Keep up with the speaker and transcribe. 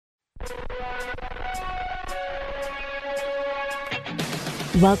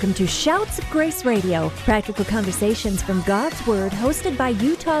Welcome to Shouts of Grace Radio, practical conversations from God's Word, hosted by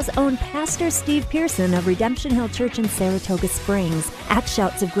Utah's own Pastor Steve Pearson of Redemption Hill Church in Saratoga Springs. At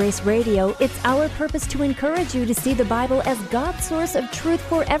Shouts of Grace Radio, it's our purpose to encourage you to see the Bible as God's source of truth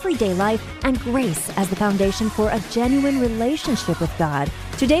for everyday life and grace as the foundation for a genuine relationship with God.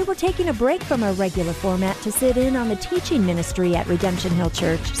 Today, we're taking a break from our regular format to sit in on the teaching ministry at Redemption Hill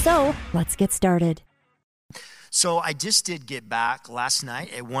Church. So, let's get started. So I just did get back last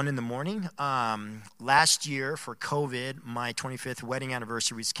night at 1 in the morning. Last year for COVID, my 25th wedding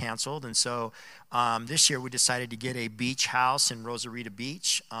anniversary was canceled. And so this year we decided to get a beach house in Rosarito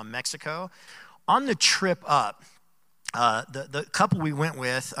Beach, Mexico. On the trip up, the couple we went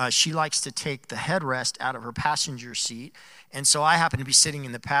with, she likes to take the headrest out of her passenger seat. And so I happened to be sitting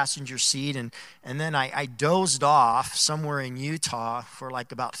in the passenger seat, and then I dozed off somewhere in Utah for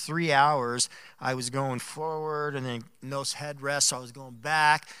like about 3 hours. I was going forward, and then no headrest, so I was going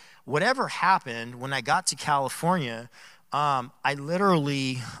back. Whatever happened, when I got to California, I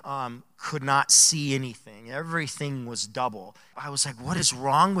literally could not see anything. Everything was double. I was like, what is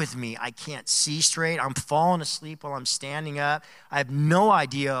wrong with me? I can't see straight. I'm falling asleep while I'm standing up. I have no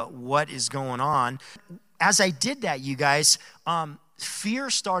idea what is going on. As I did that, you guys,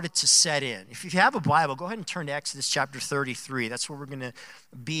 fear started to set in. If you have a Bible, go ahead and turn to Exodus chapter 33. That's where we're going to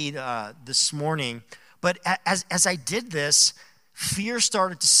be this morning. But as I did this, fear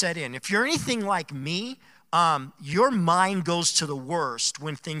started to set in. If you're anything like me, your mind goes to the worst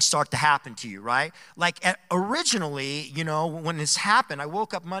when things start to happen to you, right? Like originally, when this happened, I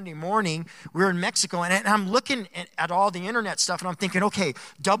woke up Monday morning, we were in Mexico, and I'm looking at all the internet stuff, and I'm thinking, okay,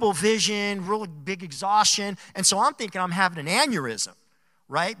 double vision, really big exhaustion, and so I'm thinking I'm having an aneurysm,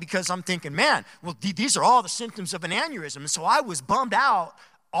 right? Because I'm thinking, man, well, these are all the symptoms of an aneurysm, and so I was bummed out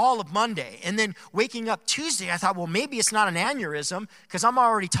all of Monday. And then waking up Tuesday, I thought, well, maybe it's not an aneurysm, because I'm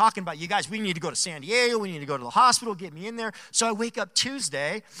already talking about, you guys, we need to go to San Diego, we need to go to the hospital, get me in there. So I wake up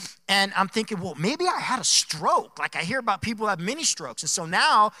Tuesday, and I'm thinking, well, maybe I had a stroke. Like I hear about people who have mini strokes. And so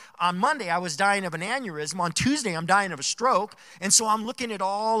now, on Monday, I was dying of an aneurysm. On Tuesday, I'm dying of a stroke. And so I'm looking at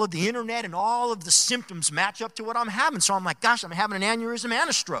all of the internet, and all of the symptoms match up to what I'm having. So I'm like, gosh, I'm having an aneurysm and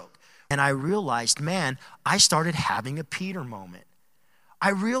a stroke. And I realized, man, I started having a Peter moment. I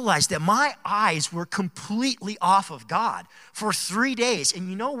realized that my eyes were completely off of God for 3 days. And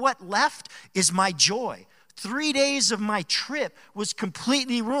you know what left is my joy. 3 days of my trip was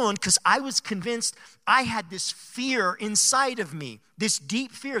completely ruined because I was convinced I had this fear inside of me, this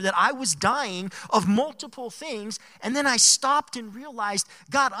deep fear that I was dying of multiple things. And then I stopped and realized,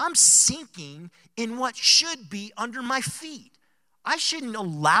 God, I'm sinking in what should be under my feet. I shouldn't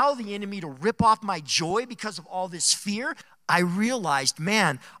allow the enemy to rip off my joy because of all this fear. I realized,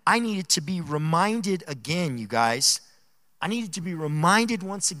 man, I needed to be reminded again, you guys. I needed to be reminded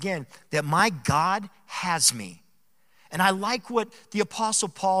once again that my God has me. And I like what the Apostle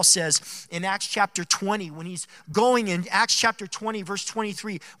Paul says in Acts chapter 20, when he's going in Acts chapter 20, verse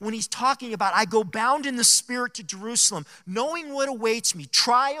 23, when he's talking about, I go bound in the Spirit to Jerusalem, knowing what awaits me,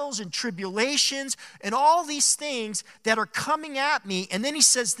 trials and tribulations and all these things that are coming at me. And then he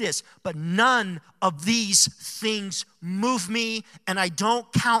says this, but none of these things move me, and I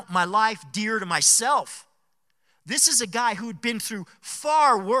don't count my life dear to myself. This is a guy who had been through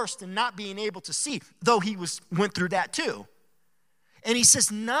far worse than not being able to see, though he went through that too. And he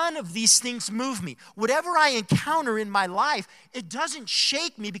says, none of these things move me. Whatever I encounter in my life, it doesn't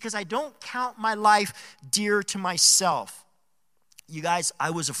shake me because I don't count my life dear to myself. You guys,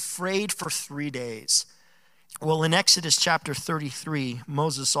 I was afraid for 3 days. Well, in Exodus chapter 33,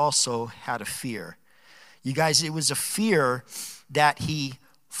 Moses also had a fear. You guys, it was a fear that he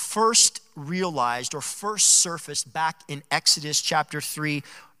first realized or first surfaced back in Exodus chapter 3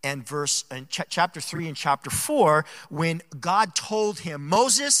 and chapter 3 and chapter 4 when God told him,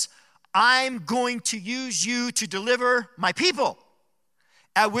 Moses, I'm going to use you to deliver my people.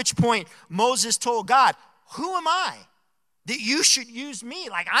 At which point Moses told God, who am I that you should use me?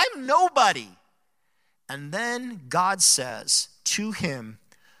 Like I'm nobody. And then God says to him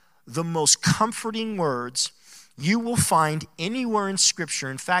the most comforting words you will find anywhere in Scripture.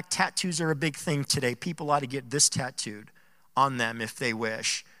 In fact, tattoos are a big thing today. People ought to get this tattooed on them if they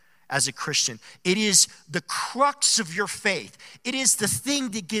wish as a Christian. It is the crux of your faith. It is the thing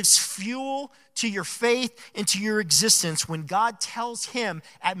that gives fuel to your faith and to your existence when God tells him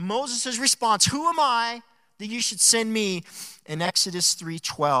at Moses' response, who am I that you should send me? In Exodus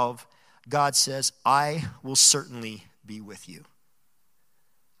 3:12, God says, I will certainly be with you.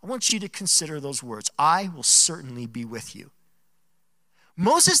 I want you to consider those words. I will certainly be with you.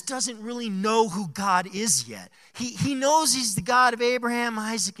 Moses doesn't really know who God is yet. He knows he's the God of Abraham,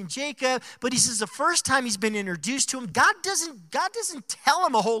 Isaac, and Jacob, but he says the first time he's been introduced to him, God doesn't tell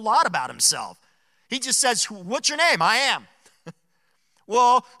him a whole lot about himself. He just says, what's your name? I am.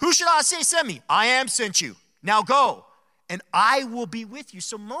 Well, who should I say sent me? I am sent you. Now go, and I will be with you.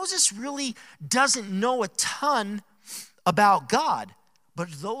 So Moses really doesn't know a ton about God,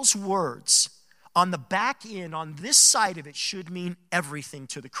 but those words on the back end, on this side of it, should mean everything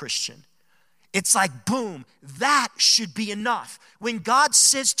to the Christian. It's like, boom, that should be enough. When God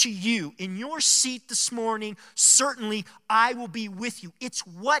says to you in your seat this morning, certainly I will be with you. It's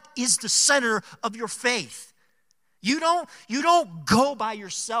what is the center of your faith. You don't go by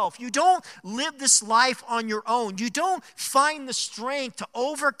yourself. You don't live this life on your own. You don't find the strength to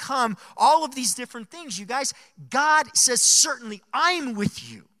overcome all of these different things. You guys, God says, certainly I'm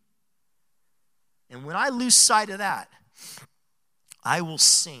with you. And when I lose sight of that, I will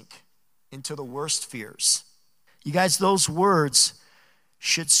sink into the worst fears. You guys, those words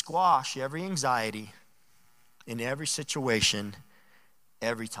should squash every anxiety in every situation,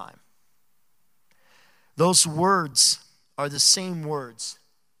 every time. Those words are the same words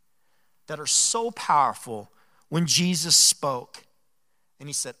that are so powerful when Jesus spoke and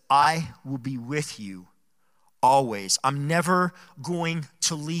he said, I will be with you always. I'm never going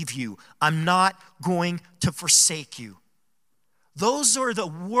to leave you. I'm not going to forsake you. Those are the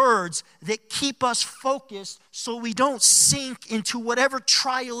words that keep us focused so we don't sink into whatever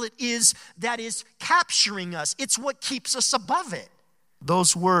trial it is that is capturing us. It's what keeps us above it.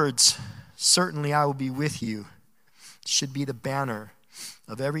 Those words, certainly I will be with you, should be the banner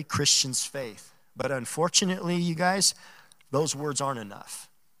of every Christian's faith. But unfortunately, you guys, those words aren't enough.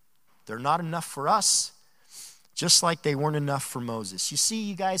 They're not enough for us, just like they weren't enough for Moses. You see,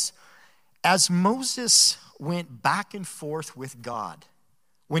 you guys, as Moses went back and forth with God,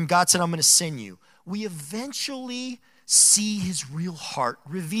 when God said, I'm going to send you, we eventually see his real heart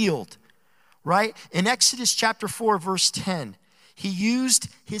revealed, right? In Exodus chapter 4, verse 10, he used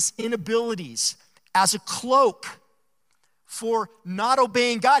his inabilities as a cloak for not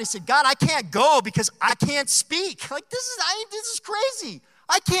obeying God. He said, God, I can't go because I can't speak. Like, this is crazy.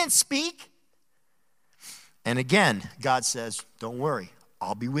 I can't speak. And again, God says, don't worry,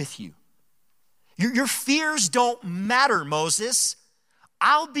 I'll be with you. Your fears don't matter, Moses.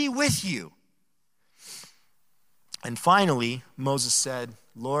 I'll be with you. And finally, Moses said,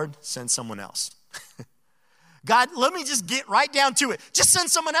 Lord, send someone else. God, let me just get right down to it. Just send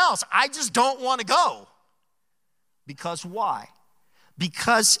someone else. I just don't want to go. Because why?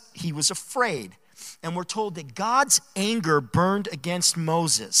 Because he was afraid. And we're told that God's anger burned against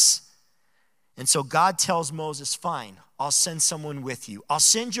Moses. And so God tells Moses, fine, I'll send someone with you. I'll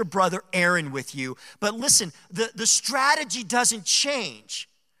send your brother Aaron with you. But listen, the strategy doesn't change.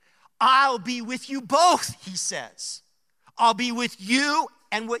 I'll be with you both, he says. I'll be with you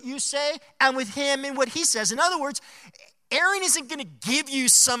and what you say, and with him and what he says. In other words, Aaron isn't going to give you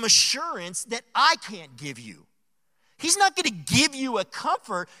some assurance that I can't give you. He's not going to give you a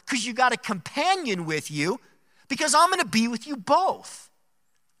comfort because you got a companion with you, because I'm going to be with you both.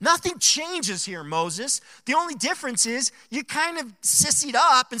 Nothing changes here, Moses. The only difference is you kind of sissied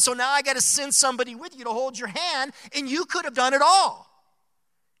up, and so now I got to send somebody with you to hold your hand, and you could have done it all.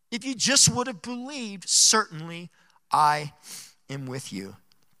 If you just would have believed, certainly I am with you.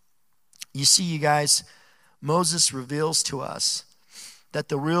 You see, you guys, Moses reveals to us that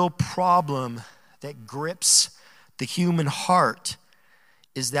the real problem that grips the human heart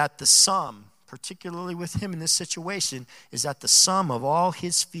is that the sum, particularly with him in this situation, is that the sum of all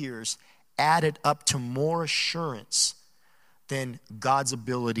his fears added up to more assurance than God's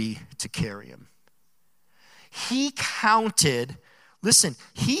ability to carry him. He counted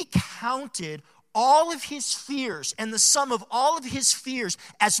all of his fears and the sum of all of his fears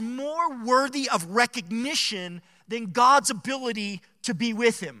as more worthy of recognition than God's ability to be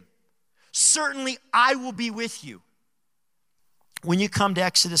with him. Certainly, I will be with you. When you come to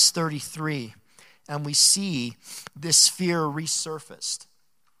Exodus 33 and we see this fear resurfaced,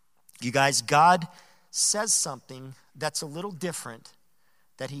 you guys, God says something that's a little different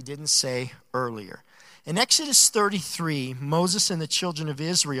that he didn't say earlier. In Exodus 33, Moses and the children of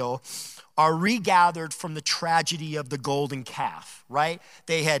Israel are regathered from the tragedy of the golden calf, right?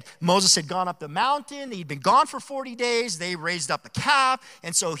 Moses had gone up the mountain. He'd been gone for 40 days. They raised up a calf.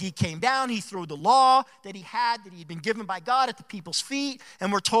 And so he came down. He threw the law that he'd been given by God at the people's feet.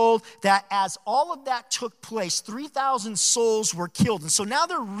 And we're told that as all of that took place, 3,000 souls were killed. And so now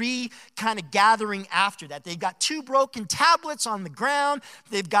they're kind of gathering after that. They've got 2 broken tablets on the ground.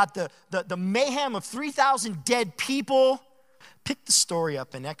 They've got the mayhem of 3,000 dead people. Pick the story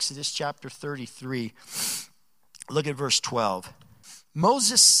up in Exodus chapter 33. Look at verse 12.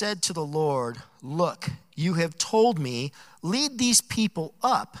 Moses said to the Lord, "Look, you have told me, lead these people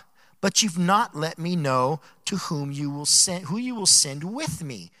up, but you've not let me know to whom you will send with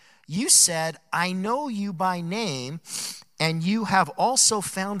me. You said, I know you by name, and you have also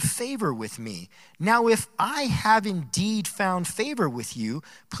found favor with me. Now, if I have indeed found favor with you,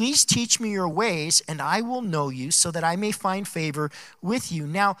 please teach me your ways, and I will know you so that I may find favor with you.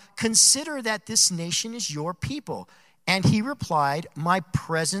 Now, consider that this nation is your people." And he replied, "My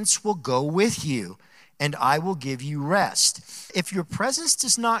presence will go with you, and I will give you rest." "If your presence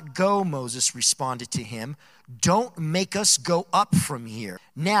does not go," Moses responded to him, "don't make us go up from here.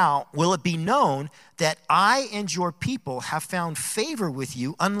 Now, will it be known that I and your people have found favor with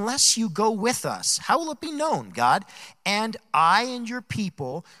you unless you go with us? How will it be known, God? And I and your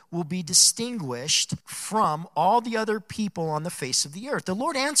people will be distinguished from all the other people on the face of the earth." The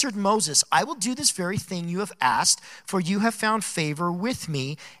Lord answered Moses, "I will do this very thing you have asked, for you have found favor with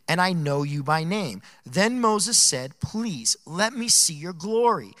me, and I know you by name." Then Moses said, "Please, let me see your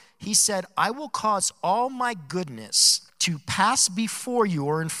glory." He said, "I will cause all my goodness to pass before you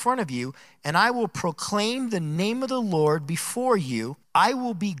or in front of you, and I will proclaim the name of the Lord before you. I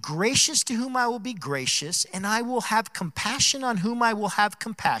will be gracious to whom I will be gracious, and I will have compassion on whom I will have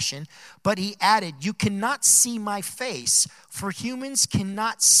compassion." But he added, "You cannot see my face, for humans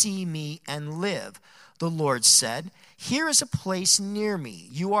cannot see me and live." The Lord said, "Here is a place near me.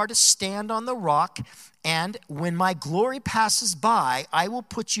 You are to stand on the rock, and when my glory passes by, I will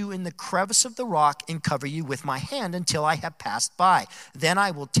put you in the crevice of the rock and cover you with my hand until I have passed by. Then I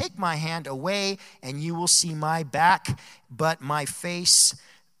will take my hand away, and you will see my back, but my face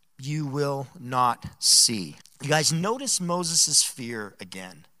you will not see." You guys, notice Moses' fear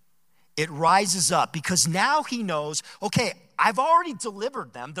again. It rises up because now he knows, okay, I've already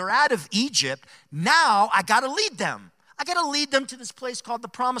delivered them. They're out of Egypt. Now I got to lead them. I got to lead them to this place called the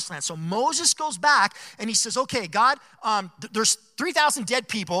Promised Land. So Moses goes back and he says, okay, God, there's 3,000 dead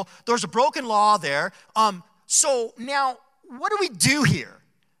people. There's a broken law there. So now what do we do here?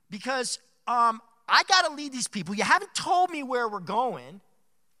 Because I got to lead these people. You haven't told me where we're going,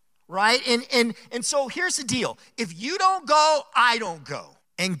 right? And so here's the deal. If you don't go, I don't go.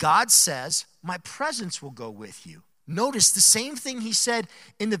 And God says, my presence will go with you. Notice the same thing he said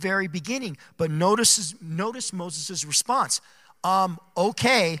in the very beginning, but notice Moses' response.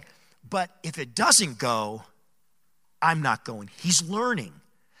 Okay, but if it doesn't go, I'm not going. He's learning.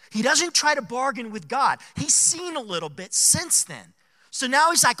 He doesn't try to bargain with God. He's seen a little bit since then. So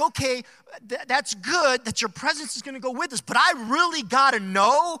now he's like, okay, that's good that your presence is going to go with us, but I really got to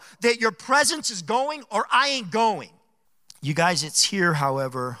know that your presence is going or I ain't going. You guys, it's here,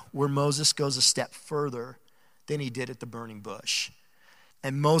 however, where Moses goes a step further than he did at the burning bush.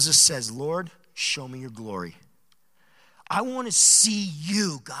 And Moses says, Lord, show me your glory. I want to see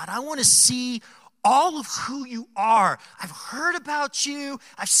you, God. I want to see all of who you are. I've heard about you.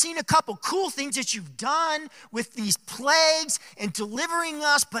 I've seen a couple cool things that you've done with these plagues and delivering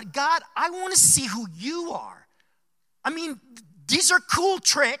us. But God, I want to see who you are. I mean, these are cool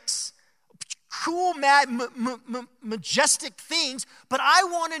tricks, cool, majestic things, but I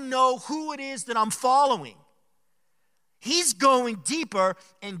want to know who it is that I'm following. He's going deeper,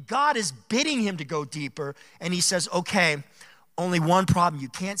 and God is bidding him to go deeper. And he says, okay, only one problem. You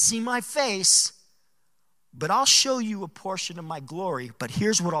can't see my face, but I'll show you a portion of my glory. But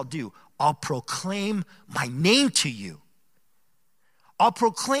here's what I'll do. I'll proclaim my name to you. I'll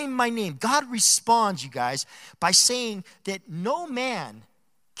proclaim my name. God responds, you guys, by saying that no man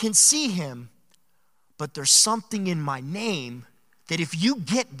can see him, but there's something in my name that if you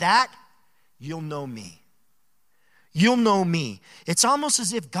get that, you'll know me. You'll know me. It's almost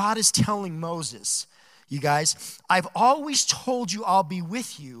as if God is telling Moses, you guys, I've always told you I'll be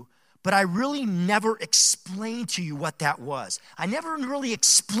with you, but I really never explained to you what that was. I never really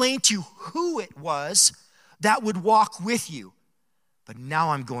explained to you who it was that would walk with you. But now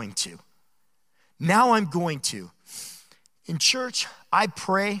I'm going to. Now I'm going to. In church, I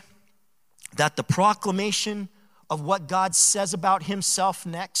pray that the proclamation of what God says about himself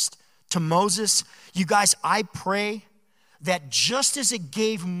next to Moses, you guys, I pray that just as it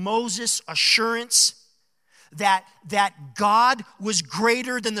gave Moses assurance that God was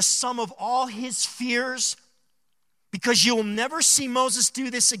greater than the sum of all his fears, because you'll never see Moses do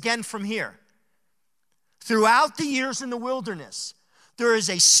this again from here. Throughout the years in the wilderness, there is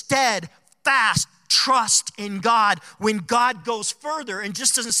a steadfast trust in God when God goes further and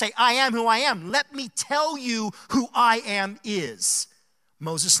just doesn't say, I am who I am. Let me tell you who I am is.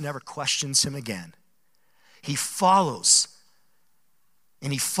 Moses never questions him again. He follows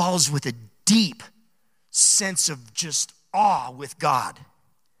And he falls with a deep sense of just awe with God.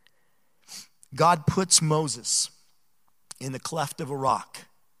 God puts Moses in the cleft of a rock,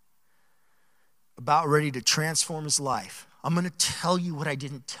 about ready to transform his life. I'm going to tell you what I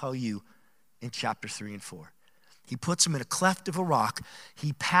didn't tell you in chapter 3 and 4. He puts him in a cleft of a rock.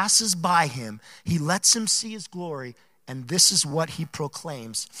 He passes by him. He lets him see his glory. And this is what he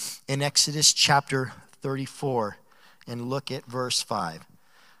proclaims in Exodus chapter 34. And look at verse 5.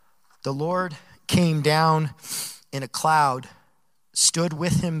 The Lord came down in a cloud, stood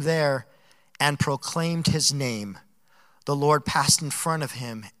with him there, and proclaimed his name. The Lord passed in front of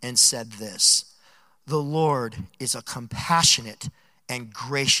him and said this: the Lord is a compassionate and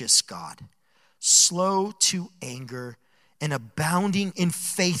gracious God, slow to anger and abounding in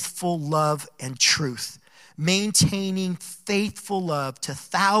faithful love and truth, maintaining faithful love to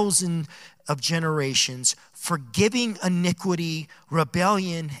thousands of generations, forgiving iniquity,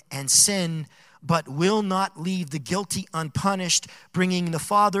 rebellion, and sin, but will not leave the guilty unpunished, bringing the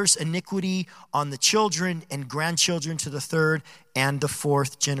father's iniquity on the children and grandchildren to the third and the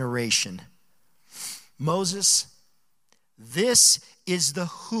fourth generation. Moses, this is the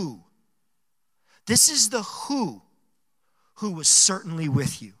who. This is the who was certainly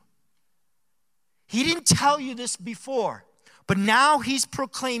with you. He didn't tell you this before, but now he's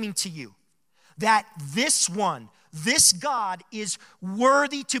proclaiming to you that this one, this God, is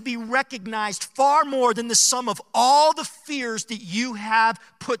worthy to be recognized far more than the sum of all the fears that you have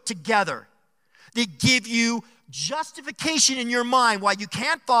put together that give you justification in your mind why you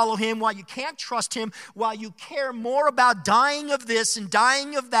can't follow him, why you can't trust him, why you care more about dying of this and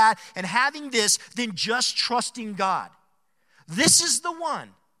dying of that and having this than just trusting God. This is the one.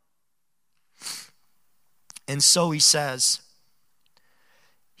 And so he says,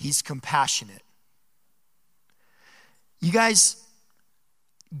 he's compassionate. You guys,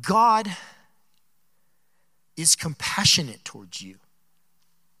 God is compassionate towards you.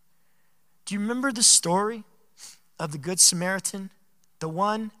 Do you remember the story of the Good Samaritan? The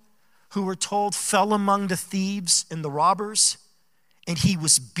one who we're told fell among the thieves and the robbers, and he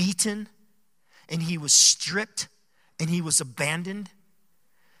was beaten, and he was stripped, and he was abandoned.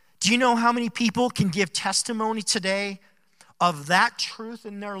 Do you know how many people can give testimony today of that truth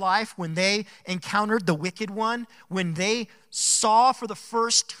in their life when they encountered the wicked one, when they saw for the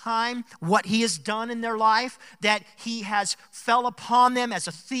first time what he has done in their life, that he has fell upon them as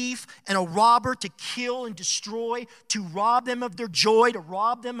a thief and a robber to kill and destroy, to rob them of their joy, to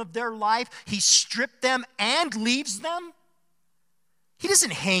rob them of their life. He stripped them and leaves them. He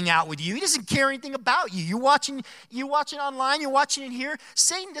doesn't hang out with you. He doesn't care anything about you. You're watching online, you're watching it here.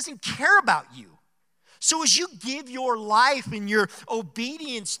 Satan doesn't care about you. So as you give your life and your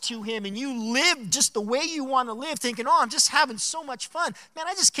obedience to him and you live just the way you want to live, thinking, oh, I'm just having so much fun. Man,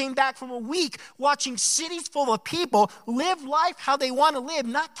 I just came back from a week watching cities full of people live life how they want to live,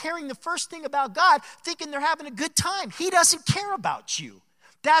 not caring the first thing about God, thinking they're having a good time. He doesn't care about you.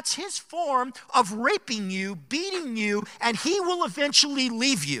 That's his form of raping you, beating you, and he will eventually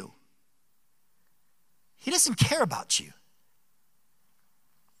leave you. He doesn't care about you.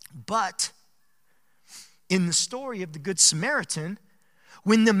 But in the story of the Good Samaritan,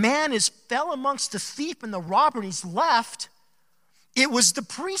 when the man fell amongst the thief and the robber and he's left, it was the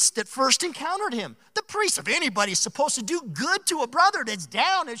priest that first encountered him. The priest, if anybody's supposed to do good to a brother that's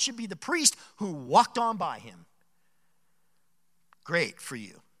down, it should be the priest who walked on by him. Great for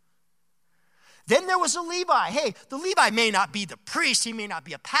you. Then there was a Levi. Hey, the Levi may not be the priest, he may not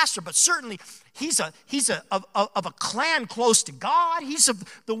be a pastor, but certainly he's of a clan close to God. He's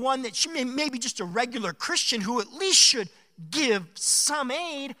the one that maybe just a regular Christian who at least should give some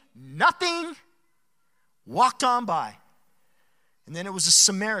aid. Nothing. Walked on by. And then it was a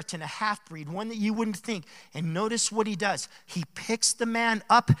Samaritan, a half-breed, one that you wouldn't think. And notice what he does. He picks the man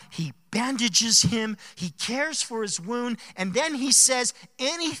up, he bandages him, he cares for his wound, and then he says,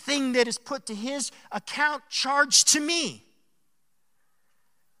 anything that is put to his account, charge to me.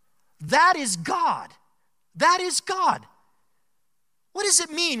 That is God. That is God. What does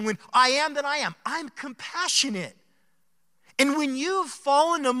it mean when I am that I am? I'm compassionate. And when you've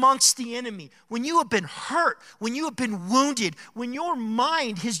fallen amongst the enemy, when you have been hurt, when you have been wounded, when your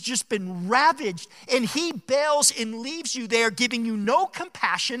mind has just been ravaged, and he bails and leaves you there, giving you no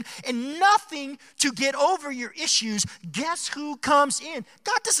compassion and nothing to get over your issues, guess who comes in?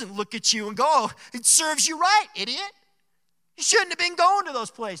 God doesn't look at you and go, oh, it serves you right, idiot. You shouldn't have been going to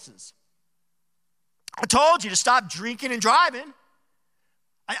those places. I told you to stop drinking and driving.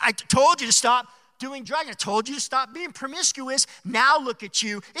 I told you to stop doing drugs. I told you to stop being promiscuous. Now look at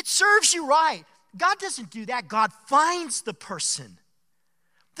you. It serves you right. God doesn't do that. God finds the person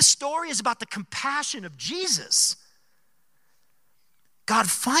The story is about the compassion of Jesus. God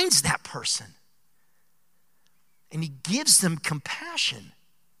finds that person, and he gives them compassion.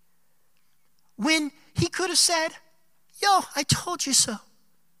 When he could have said, yo, I told you so.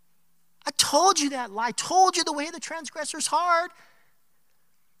 I told you that lie. I told you the way of the transgressor is hard.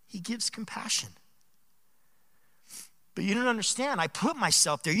 He gives compassion. But you don't understand. I put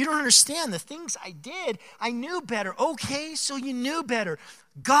myself there. You don't understand the things I did. I knew better. Okay, so you knew better.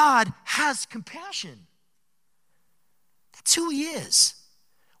 God has compassion. That's who he is.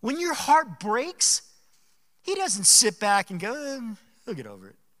 When your heart breaks, he doesn't sit back and go, he'll get over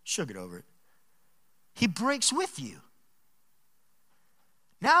it. She'll get over it. He breaks with you.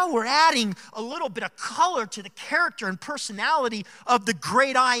 Now we're adding a little bit of color to the character and personality of the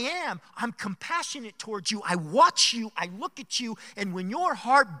great I am. I'm compassionate towards you. I watch you. I look at you. And when your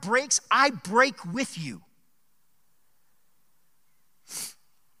heart breaks, I break with you.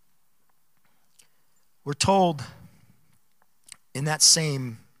 We're told in that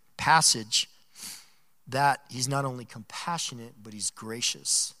same passage that he's not only compassionate, but he's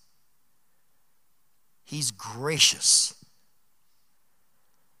gracious. He's gracious.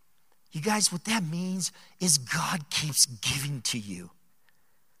 You guys, what that means is God keeps giving to you.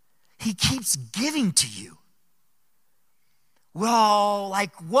 He keeps giving to you. Well,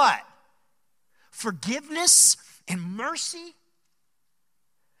 like what? Forgiveness and mercy?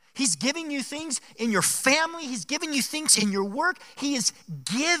 He's giving you things in your family. He's giving you things in your work. He is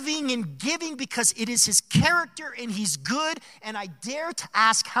giving and giving because it is his character and he's good. And I dare to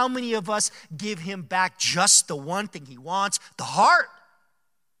ask how many of us give him back just the one thing he wants, the heart.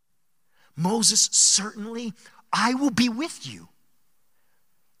 Moses, certainly, I will be with you.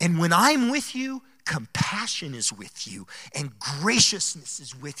 And when I'm with you, compassion is with you and graciousness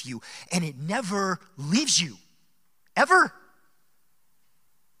is with you. And it never leaves you, ever.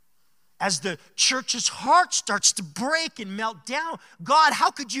 As the church's heart starts to break and melt down, God, how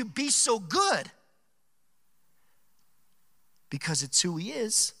could you be so good? Because it's who he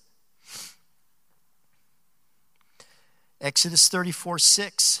is. Exodus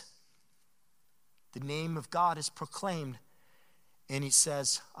 34:6, the name of God is proclaimed, and he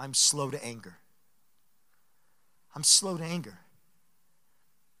says, I'm slow to anger. I'm slow to anger.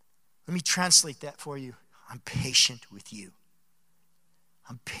 Let me translate that for you. I'm patient with you.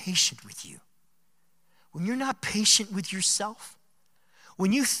 I'm patient with you. When you're not patient with yourself,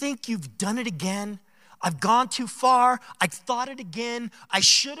 when you think you've done it again, I've gone too far, I've thought it again, I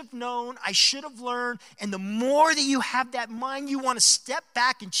should have known, I should have learned, and the more that you have that mind, you want to step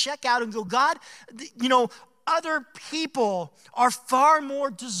back and check out and go, God, other people are far more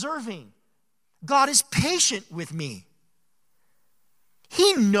deserving. God is patient with me.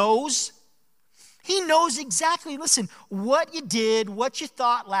 He knows exactly, listen, what you did, what you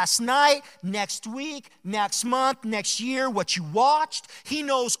thought last night, next week, next month, next year, what you watched. He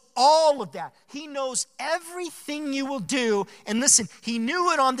knows all of that. He knows everything you will do. And listen, he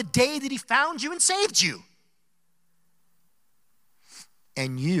knew it on the day that he found you and saved you.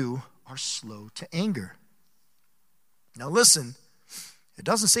 And you are slow to anger. Now listen, it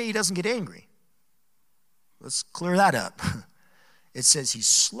doesn't say he doesn't get angry. Let's clear that up. It says he's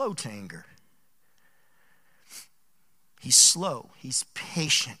slow to anger. He's slow. He's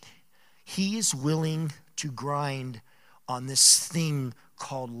patient. He is willing to grind on this thing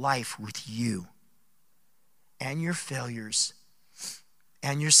called life with you and your failures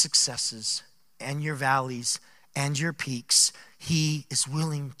and your successes and your valleys and your peaks. He is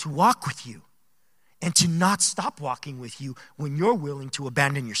willing to walk with you and to not stop walking with you when you're willing to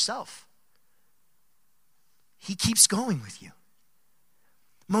abandon yourself. He keeps going with you.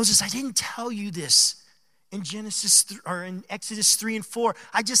 Moses, I didn't tell you this in Exodus 3 and 4.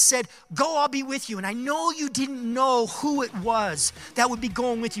 I just said, go, I'll be with you. And I know you didn't know who it was that would be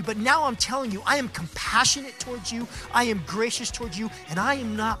going with you. But now I'm telling you, I am compassionate towards you. I am gracious towards you. And I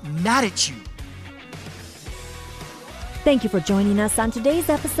am not mad at you. Thank you for joining us on today's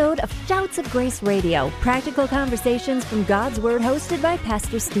episode of Shouts of Grace Radio, practical conversations from God's Word hosted by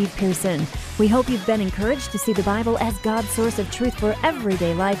Pastor Steve Pearson. We hope you've been encouraged to see the Bible as God's source of truth for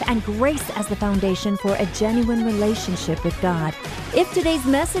everyday life and grace as the foundation for a genuine relationship with God. If today's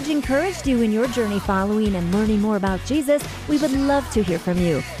message encouraged you in your journey following and learning more about Jesus, we would love to hear from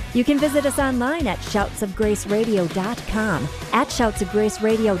you. You can visit us online at shoutsofgraceradio.com. At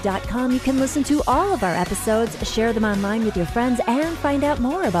shoutsofgraceradio.com, you can listen to all of our episodes, share them online with your friends, and find out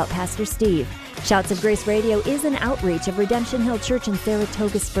more about Pastor Steve. Shouts of Grace Radio is an outreach of Redemption Hill Church in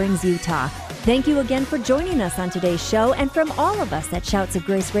Saratoga Springs, Utah. Thank you again for joining us on today's show, and from all of us at Shouts of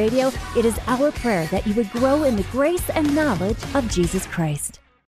Grace Radio, it is our prayer that you would grow in the grace and knowledge of Jesus Christ.